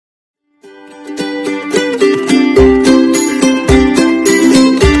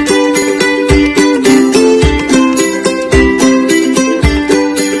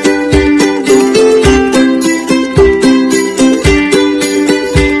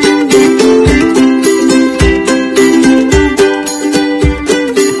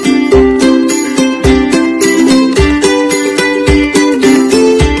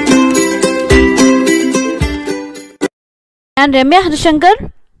ഞാൻ രമ്യ ഹരിശങ്കർ.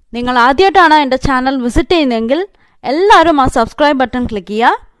 നിങ്ങൾ ആദ്യമായിട്ടാണ് എൻ്റെ ചാനൽ വിസിറ്റ് ചെയ്യുന്നതെങ്കിൽ എല്ലാവരും ആ സബ്സ്ക്രൈബ് ബട്ടൺ ക്ലിക്ക്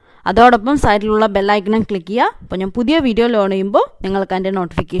ചെയ്യുക. അതോടൊപ്പം സൈഡിലുള്ള ബെല്ലൈക്കണും ക്ലിക്ക് ചെയ്യുക. അപ്പോൾ ഞാൻ പുതിയ വീഡിയോ ലോഡ് ചെയ്യുമ്പോൾ നിങ്ങൾക്ക് അതിൻ്റെ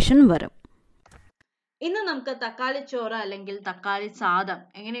നോട്ടിഫിക്കേഷൻ വരും. ഇന്ന് നമുക്ക് തക്കാളി ചോറ് അല്ലെങ്കിൽ തക്കാളി സാദം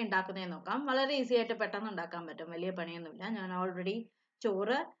എങ്ങനെ ഉണ്ടാക്കുന്നതെന്ന് നോക്കാം. വളരെ ഈസി ആയിട്ട് പെട്ടെന്ന് ഉണ്ടാക്കാൻ പറ്റും, വലിയ പണിയൊന്നുമില്ല. ഞാൻ ഓൾറെഡി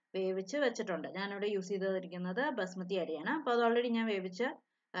ചോറ് വേവിച്ച് വെച്ചിട്ടുണ്ട്. ഞാനിവിടെ യൂസ് ചെയ്തിരിക്കുന്നത് ബസ്മതി അരിയാണ്. അപ്പോൾ അത് ഓൾറെഡി ഞാൻ വേവിച്ച്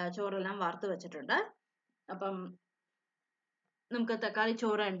ചോറെല്ലാം വാർത്ത് വെച്ചിട്ടുണ്ട്. അപ്പം നമുക്ക് തക്കാളി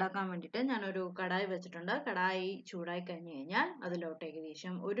ചോറ് ഉണ്ടാക്കാൻ വേണ്ടിയിട്ട് ഞാനൊരു കടായി വെച്ചിട്ടുണ്ട്. കടായി ചൂടായി കഴിഞ്ഞ് കഴിഞ്ഞാൽ അതിലോട്ട്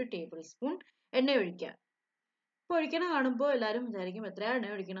ഏകദേശം 1 ടേബിൾ സ്പൂൺ എണ്ണ ഒഴിക്കുക. ഇപ്പോൾ ഒഴിക്കണ കാണുമ്പോൾ എല്ലാവരും വിചാരിക്കും എത്രയാണ് എണ്ണ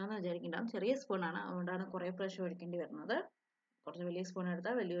ഒഴിക്കണമെന്ന് വിചാരിക്കുന്നുണ്ടാവും. ചെറിയ സ്പൂണാണ്, അതുകൊണ്ടാണ് കുറേ പ്രാവശ്യം ഒഴിക്കേണ്ടി വരുന്നത്. കുറച്ച് വലിയ സ്പൂൺ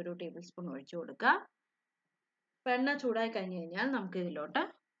എടുത്താൽ വലിയൊരു ടേബിൾ സ്പൂൺ ഒഴിച്ചു കൊടുക്കുക. അപ്പോൾ എണ്ണ ചൂടായി കഴിഞ്ഞ് കഴിഞ്ഞാൽ നമുക്ക് ഇതിലോട്ട്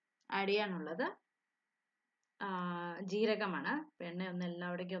ആഡ് ചെയ്യാനുള്ളത് ജീരകമാണ്. എണ്ണ ഒന്ന്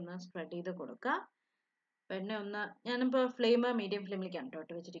എല്ലാവിടേക്കും ഒന്ന് സ്പ്രെഡ് ചെയ്ത് കൊടുക്കുക. എണ്ണ ഒന്ന്, ഞാനിപ്പോൾ ഫ്ലെയിം മീഡിയം ഫ്ലെയിമിലേക്കാണ്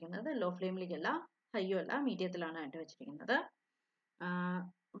ഇട്ട് വെച്ചിരിക്കുന്നത്. ലോ ഫ്ലെയിമിലേക്കല്ല, ഹൈയും അല്ല, മീഡിയത്തിലാണ് ഇട്ട് വെച്ചിരിക്കുന്നത്.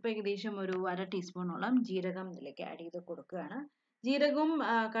 അപ്പോൾ ഏകദേശം ഒരു 1/2 ടീസ്പൂണോളം ജീരകം ഇതിലേക്ക് ആഡ് ചെയ്ത് കൊടുക്കുകയാണ്. ജീരകവും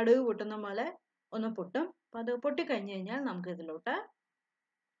കടുക് പൊട്ടുന്ന പോലെ ഒന്ന് പൊട്ടും. അപ്പോൾ അത് പൊട്ടിക്കഴിഞ്ഞ് കഴിഞ്ഞാൽ നമുക്ക് ഇതിലോട്ട്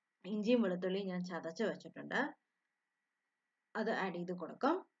ഇഞ്ചിയും വെളുത്തുള്ളിയും ഞാൻ ചതച്ച് വെച്ചിട്ടുണ്ട്, അത് ആഡ് ചെയ്ത്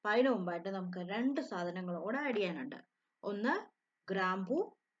കൊടുക്കും. അപ്പോൾ അതിന് മുമ്പായിട്ട് നമുക്ക് 2 സാധനങ്ങളോട് ആഡ് ചെയ്യാനുണ്ട്. ഒന്ന് ഗ്രാമ്പൂ,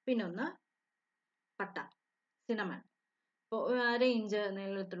 പിന്നെ ഒന്ന് പട്ട, സിനമൺ. അപ്പോൾ 1/2 ഇഞ്ച്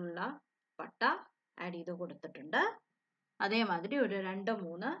നീളത്തിലുള്ള പട്ട ആഡ് ചെയ്ത് കൊടുത്തിട്ടുണ്ട്. അതേമാതിരി ഒരു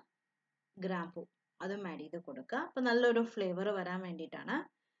 2-3 ഗ്രാമ്പൂ അതും ആഡ് ചെയ്ത് കൊടുക്കുക. അപ്പോൾ നല്ലൊരു ഫ്ലേവർ വരാൻ വേണ്ടിയിട്ടാണ്.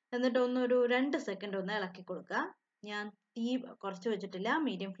 എന്നിട്ട് ഒരു 2 സെക്കൻഡ് ഒന്ന് ഇളക്കി കൊടുക്കുക. ഞാൻ തീ കുറച്ച് വെച്ചിട്ടില്ല,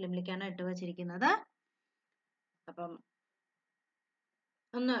 മീഡിയം ഫ്ലെയിമിലേക്കാണ് ഇട്ട് വെച്ചിരിക്കുന്നത്. അപ്പം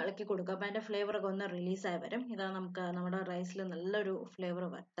ഒന്ന് ഇളക്കി കൊടുക്കുക. അപ്പം അതിൻ്റെ ഫ്ലേവറൊക്കെ ഒന്ന് റിലീസായി വരും. ഇതാ നമുക്ക് നമ്മുടെ റൈസിൽ നല്ലൊരു ഫ്ലേവർ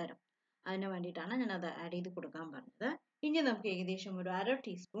തരും. അതിന് വേണ്ടിയിട്ടാണ് ഞാനത് ആഡ് ചെയ്ത് കൊടുക്കാൻ പറഞ്ഞത്. ഇനി നമുക്ക് ഏകദേശം ഒരു 1/2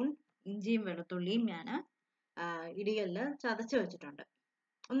 ടീസ്പൂൺ ഇഞ്ചിയും വെളുത്തുള്ളിയും ഞാൻ ഇടികല്ലിൽ ചതച്ച് വെച്ചിട്ടുണ്ട്.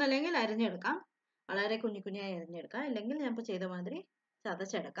 ഒന്നല്ലെങ്കിൽ അരിഞ്ഞെടുക്കാം, വളരെ കുഞ്ഞായി അരിഞ്ഞെടുക്കാം, അല്ലെങ്കിൽ ഞാൻ ഇപ്പോൾ ചെയ്ത മാതിരി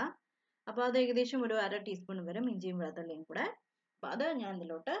ചതച്ചെടുക്കാം. അപ്പോൾ അത് ഏകദേശം ഒരു 1/2 ടീസ്പൂൺ വരും, ഇഞ്ചിയും വെളുത്തുള്ളിയും കൂടെ. അപ്പോൾ അത് ഞാൻ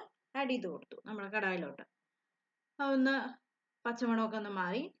ഇതിലോട്ട് ആഡ് ചെയ്ത് കൊടുത്തു, നമ്മുടെ കടായിലോട്ട്. ഒന്ന് പച്ചമണമൊക്കെ ഒന്ന്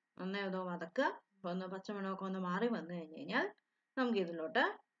മാറി ഒന്നോ വതക്കുക. അപ്പോൾ ഒന്ന് പച്ചമണമൊക്കെ ഒന്ന് മാറി വന്നു കഴിഞ്ഞ് കഴിഞ്ഞാൽ നമുക്ക് ഇതിലോട്ട്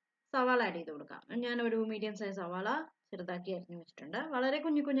സവാള ആഡ് ചെയ്ത് കൊടുക്കാം. ഞാനൊരു മീഡിയം സൈസ് സവാള ചെറുതാക്കി അരിഞ്ഞു വെച്ചിട്ടുണ്ട്. വളരെ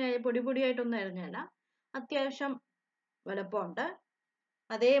കുഞ്ഞായി പൊടിയായിട്ടൊന്നും അരിഞ്ഞല്ല, അത്യാവശ്യം വലുപ്പമുണ്ട്.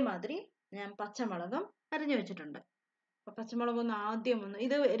 അതേമാതിരി ഞാൻ പച്ചമുളകും അരിഞ്ഞു വെച്ചിട്ടുണ്ട്. അപ്പോൾ പച്ചമുളകൊന്ന് ആദ്യം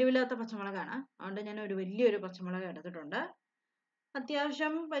ഇത് എരിവില്ലാത്ത പച്ചമുളകാണ്, അതുകൊണ്ട് ഞാൻ ഒരു വലിയൊരു പച്ചമുളക് എടുത്തിട്ടുണ്ട്.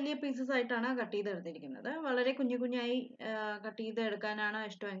 അത്യാവശ്യം വലിയ പീസസ് ആയിട്ടാണ് കട്ട് ചെയ്തെടുത്തിരിക്കുന്നത്. വളരെ കുഞ്ഞായി കട്ട് ചെയ്തെടുക്കാനാണ്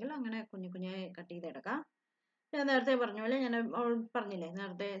ഇഷ്ടമെങ്കിൽ അങ്ങനെ കുഞ്ഞായി കട്ട് ചെയ്തെടുക്കാം. ഞാൻ നേരത്തെ പറഞ്ഞ പോലെ ഞാൻ പറഞ്ഞില്ലേ,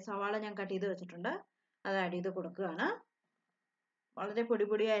 നേരത്തെ സവാള ഞാൻ കട്ട് ചെയ്ത് വെച്ചിട്ടുണ്ട്, അത് ആഡ് ചെയ്ത് കൊടുക്കുകയാണ്. വളരെ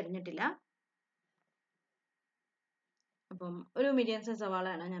പൊടിയായി അരിഞ്ഞിട്ടില്ല. അപ്പം ഒരു മീഡിയം സൈസ്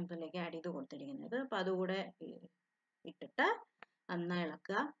സവാളയാണ് ഞാൻ ഇതിലേക്ക് ആഡ് ചെയ്ത് കൊടുത്തിരിക്കുന്നത്. അപ്പം അതുകൂടെ ഇട്ടിട്ട് നന്നായി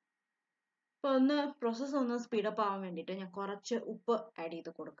ഇളക്കുക. അപ്പോൾ പ്രോസസ്സ് ഒന്ന് സ്പീഡപ്പ് ആവാൻ വേണ്ടിയിട്ട് ഞാൻ കുറച്ച് ഉപ്പ് ആഡ്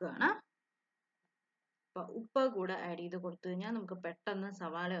ചെയ്ത് കൊടുക്കുകയാണ്. അപ്പോൾ ഉപ്പ് കൂടെ ആഡ് ചെയ്ത് കൊടുത്തു കഴിഞ്ഞാൽ നമുക്ക് പെട്ടെന്ന്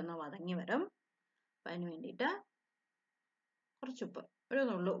സവാള ഒന്ന് വതങ്ങി വരും. അപ്പം അതിന് വേണ്ടിയിട്ട് കുറച്ച് ഉപ്പ്, ഒരു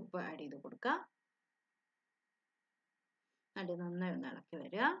നുള്ളു ഉപ്പ് ആഡ് ചെയ്ത് കൊടുക്കുക. അത് നന്നായി ഒന്ന് ഇളക്കി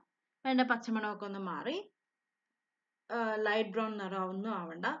വരിക. അതിൻ്റെ പച്ചമണമൊക്കെ ഒന്ന് മാറി ലൈറ്റ് ബ്രൗൺ നിറം ഒന്നും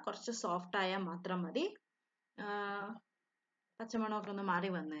ആവണ്ട, കുറച്ച് സോഫ്റ്റ് ആയാൽ മാത്രം മതി. പച്ചമണമൊക്കെ ഒന്ന് മാറി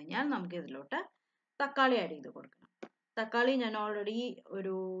വന്നു കഴിഞ്ഞാൽ നമുക്ക് ഇതിലോട്ട് തക്കാളി ആഡ് ചെയ്ത് കൊടുക്കണം. തക്കാളി ഞാൻ ഓൾറെഡി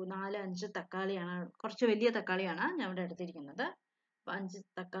ഒരു 4-5 തക്കാളിയാണ്, കുറച്ച് വലിയ തക്കാളിയാണ് ഞാൻ ഇവിടെ എടുത്തിരിക്കുന്നത്. അപ്പോൾ 5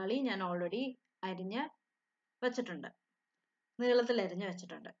 തക്കാളി ഞാൻ ഓൾറെഡി അരിഞ്ഞ് വെച്ചിട്ടുണ്ട്, നീളത്തിൽ അരിഞ്ഞ്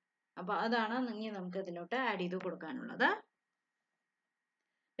വെച്ചിട്ടുണ്ട്. അപ്പോൾ അതാണ് ഇനി നമുക്ക് ഇതിലോട്ട് ആഡ് ചെയ്ത് കൊടുക്കാനുള്ളത്.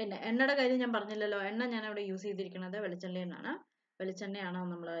 പിന്നെ എണ്ണയുടെ കാര്യം ഞാൻ പറഞ്ഞില്ലല്ലോ. എണ്ണ ഞാൻ ഇവിടെ യൂസ് ചെയ്തിരിക്കുന്നത് വെളിച്ചെണ്ണയാണ്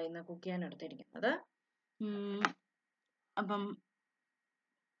നമ്മൾ ഇന്ന് കുക്ക് ചെയ്യാൻ എടുത്തിരിക്കുന്നത്. അപ്പം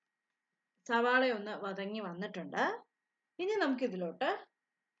സവാള ഒന്ന് വതങ്ങി വന്നിട്ടുണ്ട്. ഇനി നമുക്ക് ഇതിലോട്ട്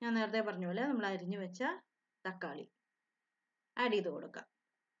ഞാൻ നേരത്തെ പറഞ്ഞ പോലെ നമ്മൾ അരിഞ്ഞു വെച്ച തക്കാളി ആഡ് ചെയ്ത് കൊടുക്കാം.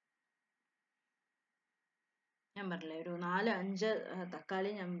 ഞാൻ പറഞ്ഞില്ലേ, ഒരു 4-5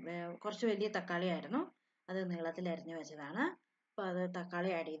 തക്കാളി, ഞാൻ കുറച്ച് വലിയ തക്കാളി ആയിരുന്നു, അത് നീളത്തിൽ അരിഞ്ഞു വെച്ചതാണ്. അപ്പോൾ അത് തക്കാളി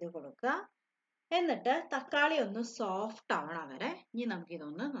ആഡ് ചെയ്ത് കൊടുക്കുക. എന്നിട്ട് തക്കാളി ഒന്ന് സോഫ്റ്റ് ആവണം വരെ ഇനി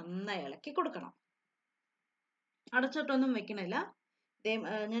നമുക്കിതൊന്ന് നന്നായി ഇളക്കി കൊടുക്കണം. അടച്ചിട്ടൊന്നും വെക്കണില്ല.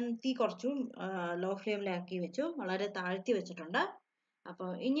 ഞാൻ തീ കുറച്ചും ലോ ഫ്ലെയിമിലാക്കി വെച്ചു, വളരെ താഴ്ത്തി വെച്ചിട്ടുണ്ട്. അപ്പോൾ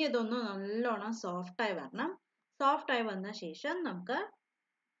ഇനി ഇതൊന്ന് നല്ലോണം സോഫ്റ്റായി വരണം. സോഫ്റ്റായി വന്ന ശേഷം നമുക്ക്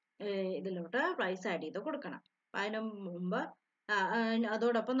ഇതിലോട്ട് റൈസ് ആഡ് ചെയ്ത് കൊടുക്കണം. അതിന് മുമ്പ്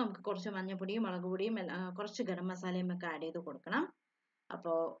അതോടൊപ്പം നമുക്ക് കുറച്ച് മഞ്ഞൾപ്പൊടിയും മുളക് പൊടിയും കുറച്ച് ഗരം മസാലയും ഒക്കെ ആഡ് ചെയ്ത് കൊടുക്കണം.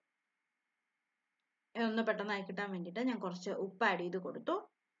 അപ്പോൾ ഒന്ന് പെട്ടെന്നായി കിട്ടാൻ വേണ്ടിയിട്ട് ഞാൻ കുറച്ച് ഉപ്പ് ആഡ് ചെയ്ത് കൊടുത്തു.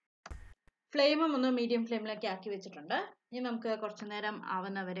 ഫ്ലെയിമും ഒന്ന് മീഡിയം ഫ്ലെയിമിലേക്ക് ആക്കി വെച്ചിട്ടുണ്ട്. ഇനി നമുക്ക് കുറച്ച് നേരം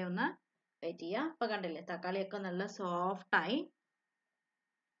ആവുന്നവരെ ഒന്ന് വെയിറ്റ് ചെയ്യാം. ഇപ്പൊ കണ്ടില്ലേ, തക്കാളിയൊക്കെ നല്ല സോഫ്റ്റായി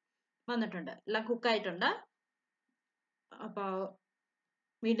വന്നിട്ടുണ്ട്, എല്ലാം കുക്കായിട്ടുണ്ട്. അപ്പോൾ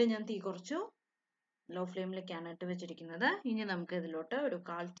വീണ്ടും ഞാൻ തീ കുറച്ചു, ലോ ഫ്ലെയിമിലേക്കാണ് ഇട്ട് വെച്ചിരിക്കുന്നത്. ഇനി നമുക്ക് ഇതിലോട്ട് ഒരു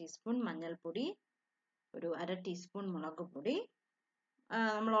 1/4 ടീസ്പൂൺ മഞ്ഞൾപ്പൊടി, ഒരു 1/2 ടീസ്പൂൺ മുളക് പൊടി,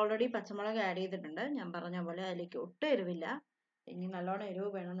 നമ്മൾ ഓൾറെഡി പച്ചമുളക് ആഡ് ചെയ്തിട്ടുണ്ട്. ഞാൻ പറഞ്ഞ പോലെ അതിലേക്ക് ഒട്ടും എരിവില്ല. ഇനി നല്ലോണം എരിവ്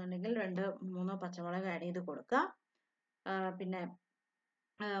വേണമെന്നുണ്ടെങ്കിൽ 2-3 പച്ചമുളക് ആഡ് ചെയ്ത് കൊടുക്കുക. പിന്നെ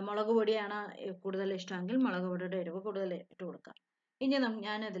മുളക് പൊടിയാണ് കൂടുതൽ ഇഷ്ടമെങ്കിൽ മുളക് പൊടിയുടെ എരിവ് കൂടുതൽ ഇട്ട് കൊടുക്കുക. ഇനി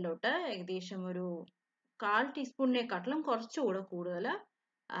ഞാൻ ഇതിലോട്ട് ഏകദേശം ഒരു 1/4 ടീസ്പൂണിനെക്കാട്ടിലും കുറച്ചുകൂടെ കൂടുതൽ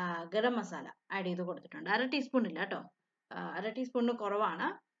ഗരം മസാല ആഡ് ചെയ്ത് കൊടുത്തിട്ടുണ്ട്. 1/2 ടീസ്പൂൺ ഇല്ല കേട്ടോ, 1/2 ടീസ്പൂണിന് കുറവാണ്.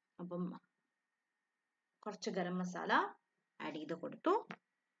 അപ്പം കുറച്ച് ഗരം മസാല ആഡ് ചെയ്ത് കൊടുത്തു.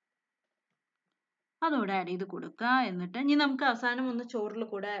 അതുകൂടെ ആഡ് ചെയ്ത് കൊടുക്കുക. എന്നിട്ട് ഇനി നമുക്ക് അവസാനം ഒന്ന് ചോറിൽ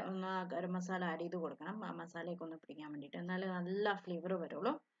കൂടെ ഒന്ന് ഗരം മസാല ആഡ് ചെയ്ത് കൊടുക്കണം, ആ മസാലയൊക്കെ ഒന്ന് പിടിക്കാൻ വേണ്ടിയിട്ട്, എന്നാലേ നല്ല ഫ്ലേവർ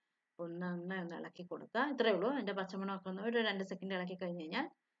വരുള്ളൂ. ഒന്ന് ഇളക്കി കൊടുക്കുക. ഇത്രയേ ഉള്ളൂ. അതിൻ്റെ പച്ചമണമൊക്കെ ഒന്ന് ഒരു 2 സെക്കൻഡ് ഇളക്കി കഴിഞ്ഞ് കഴിഞ്ഞാൽ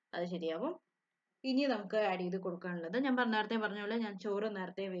അത് ശരിയാവും. ഇനി നമുക്ക് ആഡ് ചെയ്ത് കൊടുക്കാനുള്ളത്, ഞാൻ നേരത്തെ പറഞ്ഞ പോലെ ഞാൻ ചോറ്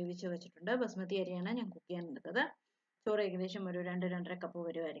നേരത്തെ വേവിച്ച് വെച്ചിട്ടുണ്ട്. ബസ്മതി അരിയാണ് ഞാൻ കുക്ക് ചെയ്യാൻ എടുത്തത്. ചോറ് ഏകദേശം ഒരു 2-2.5 കപ്പ്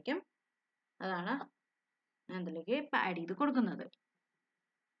വരുമായിരിക്കും. അതാണ് ഞാൻ ഇതിലേക്ക് ഇപ്പം ആഡ് ചെയ്ത് കൊടുക്കുന്നത്.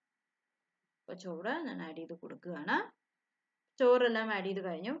 അപ്പോൾ ചോറ് ഞാൻ ആഡ് ചെയ്ത് കൊടുക്കുകയാണ്. ചോറെല്ലാം ആഡ് ചെയ്ത്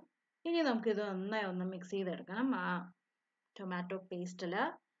കഴിഞ്ഞു. ഇനി നമുക്കിത് നന്നായി ഒന്ന് മിക്സ് ചെയ്തെടുക്കണം. ആ ടൊമാറ്റോ പേസ്റ്റിൽ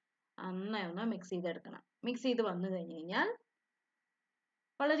നന്നായി ഒന്ന് മിക്സ് ചെയ്തെടുക്കണം. മിക്സ് ചെയ്ത് വന്നു കഴിഞ്ഞ് കഴിഞ്ഞാൽ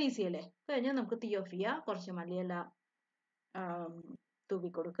വളരെ ഈസി അല്ലേ. കഴിഞ്ഞാൽ നമുക്ക് തീ ഓഫ് ചെയ്യുക, കുറച്ച് മല്ലിയില തൂവി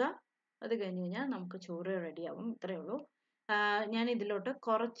കൊടുക്കുക. അത് കഴിഞ്ഞ് കഴിഞ്ഞാൽ നമുക്ക് ചോറ് റെഡിയാവും. ഇത്രയേ ഉള്ളൂ. ഞാൻ ഇതിലോട്ട്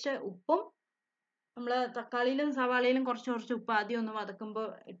കുറച്ച് ഉപ്പും, നമ്മൾ തക്കാളിയിലും സവാളയിലും കുറച്ച് ഉപ്പ് ആദ്യം ഒന്ന് വതക്കുമ്പോൾ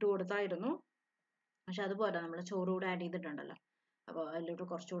ഇട്ട് കൊടുത്തായിരുന്നു. പക്ഷെ അതുപോലെ നമ്മൾ ചോറ് കൂടെ ആഡ് ചെയ്തിട്ടുണ്ടല്ലോ, അപ്പോൾ അതിലോട്ട്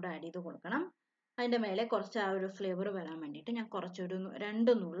കുറച്ചുകൂടെ ആഡ് ചെയ്ത് കൊടുക്കണം. അതിൻ്റെ മേലെ കുറച്ച് ആ ഒരു ഫ്ലേവർ വരാൻ വേണ്ടിയിട്ട് ഞാൻ കുറച്ചൊരു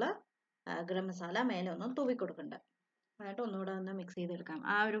 2 നുള്ള ഗരം മസാല മേലെ ഒന്ന് തൂവി കൊടുക്കുന്നുണ്ട്. എന്നിട്ട് ഒന്നുകൂടെ ഒന്ന് മിക്സ് ചെയ്തെടുക്കാം.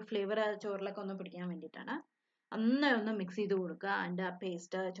 ആ ഒരു ഫ്ലേവർ ചോറിലൊക്കെ ഒന്ന് പിടിക്കാൻ വേണ്ടിയിട്ടാണ്. നന്നായി ഒന്ന് മിക്സ് ചെയ്ത് കൊടുക്കുക. അതിൻ്റെ ആ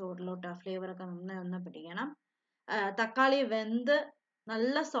പേസ്റ്റ് ചോറിലോട്ട് ആ ഫ്ലേവറൊക്കെ നന്നായി ഒന്ന് പിടിക്കണം. തക്കാളി വെന്ത്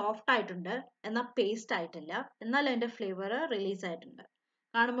നല്ല സോഫ്റ്റ് ആയിട്ടുണ്ട്, എന്നാൽ പേസ്റ്റ് ആയിട്ടില്ല. എന്നാൽ അതിൻ്റെ ഫ്ലേവർ റിലീസ് ആയിട്ടുണ്ട്.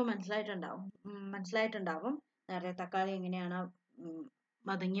 കാണുമ്പോൾ മനസ്സിലായിട്ടുണ്ടാവും നേരത്തെ തക്കാളി എങ്ങനെയാണ്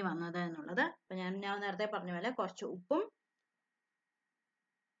വതങ്ങി വന്നത് എന്നുള്ളത്. അപ്പം ഞാൻ നേരത്തെ പറഞ്ഞ പോലെ കുറച്ച് ഉപ്പും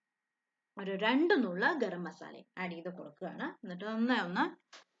ഒരു 2 നുള്ള ഗരം മസാലയും ആഡ് ചെയ്ത് കൊടുക്കുകയാണ്. എന്നിട്ട് നന്നായി ഒന്ന്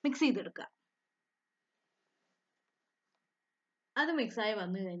മിക്സ് ചെയ്തെടുക്കുക. അത് മിക്സായി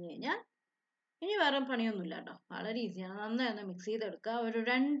വന്നു കഴിഞ്ഞ് കഴിഞ്ഞാൽ ഇനി വേറെ പണിയൊന്നുമില്ല കേട്ടോ, വളരെ ഈസിയാണ്. നന്നായി ഒന്ന് മിക്സ് ചെയ്തെടുക്കുക. ഒരു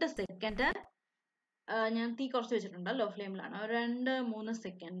 2 സെക്കൻഡ് ഞാൻ തീ കുറച്ച് വെച്ചിട്ടുണ്ട്, ലോ ഫ്ലെയിമിലാണ്. ഒരു 2-3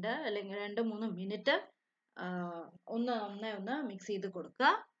 സെക്കൻഡ് അല്ലെങ്കിൽ 2-3 മിനിറ്റ് ഒന്ന് നന്നായി ഒന്ന് മിക്സ് ചെയ്ത് കൊടുക്കുക.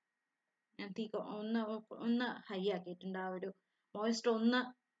 ഞാൻ തീ ഒന്ന് ഹൈ ആക്കിയിട്ടുണ്ട്, ആ ഒരു മോയ്സ്ചർ ഒന്ന്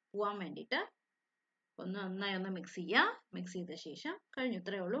പോവാൻ വേണ്ടിയിട്ട്. ഒന്ന് നന്നായി ഒന്ന് മിക്സ് ചെയ്യുക. മിക്സ് ചെയ്ത ശേഷം കഴിഞ്ഞു,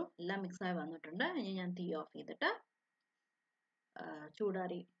 ഇത്രയേ ഉള്ളൂ. എല്ലാം മിക്സായി വന്നിട്ടുണ്ട്. ഇനി ഞാൻ തീ ഓഫ് ചെയ്തിട്ട്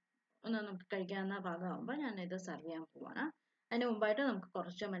ചൂടാറി ഒന്ന് നമുക്ക് കഴിക്കാവുന്ന ഭാഗമാകുമ്പോൾ ഞാൻ ഇത് സെർവ് ചെയ്യാൻ പോവാണ്. അതിന് മുമ്പായിട്ട് നമുക്ക്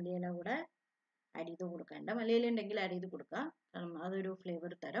കുറച്ച് മല്ലിയില കൂടെ ആഡ് ചെയ്ത് കൊടുക്കേണ്ട. മല്ലിയില ഉണ്ടെങ്കിൽ ആഡ് ചെയ്ത് കൊടുക്കുക, കാരണം അതൊരു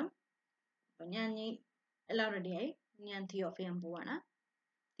ഫ്ലേവർ തരും. അപ്പം ഞാൻ എല്ലാം റെഡിയായി. ഞാൻ തീ ഓഫ് ചെയ്യാൻ പോവാണ്.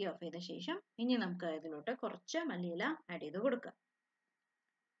 തീ ഓഫ് ചെയ്ത ശേഷം ഇനി നമുക്ക് ഇതിലോട്ട് കുറച്ച് മല്ലിയില ആഡ് ചെയ്ത് കൊടുക്കുക.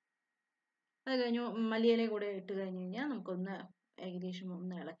 അത് കഴിഞ്ഞു മല്ലിയില കൂടെ ഇട്ട് കഴിഞ്ഞ് കഴിഞ്ഞാൽ നമുക്കൊന്ന് ഏകദേശം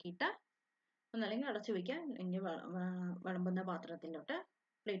ഒന്ന് ഇളക്കിയിട്ട് ഒന്നല്ലെങ്കിൽ അടച്ചു വയ്ക്കുക, ഇനി വിളമ്പുന്ന പാത്രത്തിലോട്ട്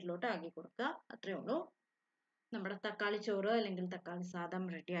പ്ലേറ്റിലോട്ട് ആക്കി കൊടുക്കുക. അത്രയേ ഉള്ളൂ. നമ്മുടെ തക്കാളി ചോറ് അല്ലെങ്കിൽ തക്കാളി സാദം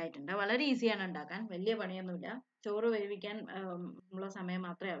റെഡി ആയിട്ടുണ്ട്. വളരെ ഈസിയാണ് ഉണ്ടാക്കാൻ, വലിയ പണിയൊന്നുമില്ല. ചോറ് വേവിക്കാൻ ഉള്ള സമയം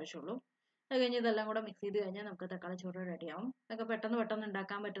മാത്രമേ ആവശ്യമുള്ളൂ. അത് കഴിഞ്ഞ് ഇതെല്ലാം കൂടെ മിക്സ് ചെയ്ത് കഴിഞ്ഞാൽ നമുക്ക് തക്കാളി ചോറ് റെഡിയാവും. അതൊക്കെ പെട്ടെന്ന്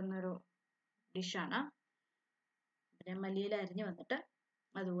ഉണ്ടാക്കാൻ പറ്റുന്ന ഒരു ഡിഷാണ്. പിന്നെ മല്ലിയില അരിഞ്ഞ് വന്നിട്ട്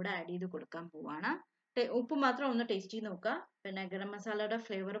അതുകൂടെ ആഡ് ചെയ്ത് കൊടുക്കാൻ പോവാണ്. ഉപ്പ് മാത്രം ഒന്ന് ടേസ്റ്റ് ചെയ്ത് നോക്കുക. പിന്നെ ഗരം മസാലയുടെ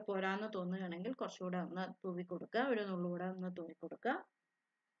ഫ്ലേവർ പോരാന്ന് തോന്നുകയാണെങ്കിൽ കുറച്ചുകൂടെ ഒന്ന് തൂവി കൊടുക്കുക, ഒരു നുള്ളുകൂടെ ഒന്ന് തൂവി കൊടുക്കുക.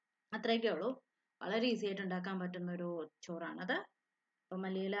 അത്രയൊക്കെ ഉള്ളൂ. വളരെ ഈസി ആയിട്ട് ഉണ്ടാക്കാൻ പറ്റുന്ന ഒരു ചോറാണത്. അപ്പം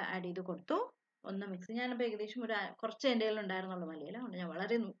മല്ലിയില ആഡ് ചെയ്ത് കൊടുത്തു, ഒന്ന് മിക്സ്. ഞാനിപ്പോൾ ഏകദേശം കുറച്ച് എൻ്റെ കയ്യിൽ ഉണ്ടായിരുന്നുള്ളൂ മല്ലിയില, അതുകൊണ്ട് ഞാൻ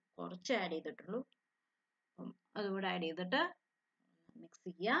വളരെ കുറച്ച് ആഡ് ചെയ്തിട്ടുള്ളൂ. അപ്പം അതുകൂടെ ആഡ് ചെയ്തിട്ട് മിക്സ്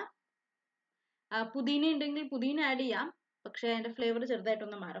ചെയ്യുക. പുതിന ഉണ്ടെങ്കിൽ പുതിന ആഡ് ചെയ്യാം, പക്ഷേ അതിൻ്റെ ഫ്ലേവർ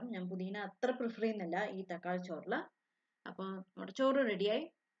ചെറുതായിട്ടൊന്ന് മാറും. ഞാൻ പുതിന അത്ര പ്രിഫർ ചെയ്യുന്നില്ല ഈ തക്കാളി ചോറിൽ. അപ്പോൾ നമ്മുടെ ചോറ് റെഡിയായി.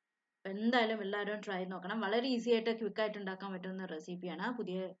 എന്തായാലും എല്ലാവരും ട്രൈ നോക്കണം. വളരെ ഈസി ആയിട്ട് ക്വിക്ക് ആയിട്ട് ഉണ്ടാക്കാൻ പറ്റുന്ന റെസിപ്പിയാണ്.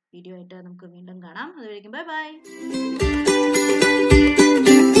 പുതിയ വീഡിയോ ആയിട്ട് നമുക്ക് വീണ്ടും കാണാം. അതുവരെയും ബൈ ബൈ.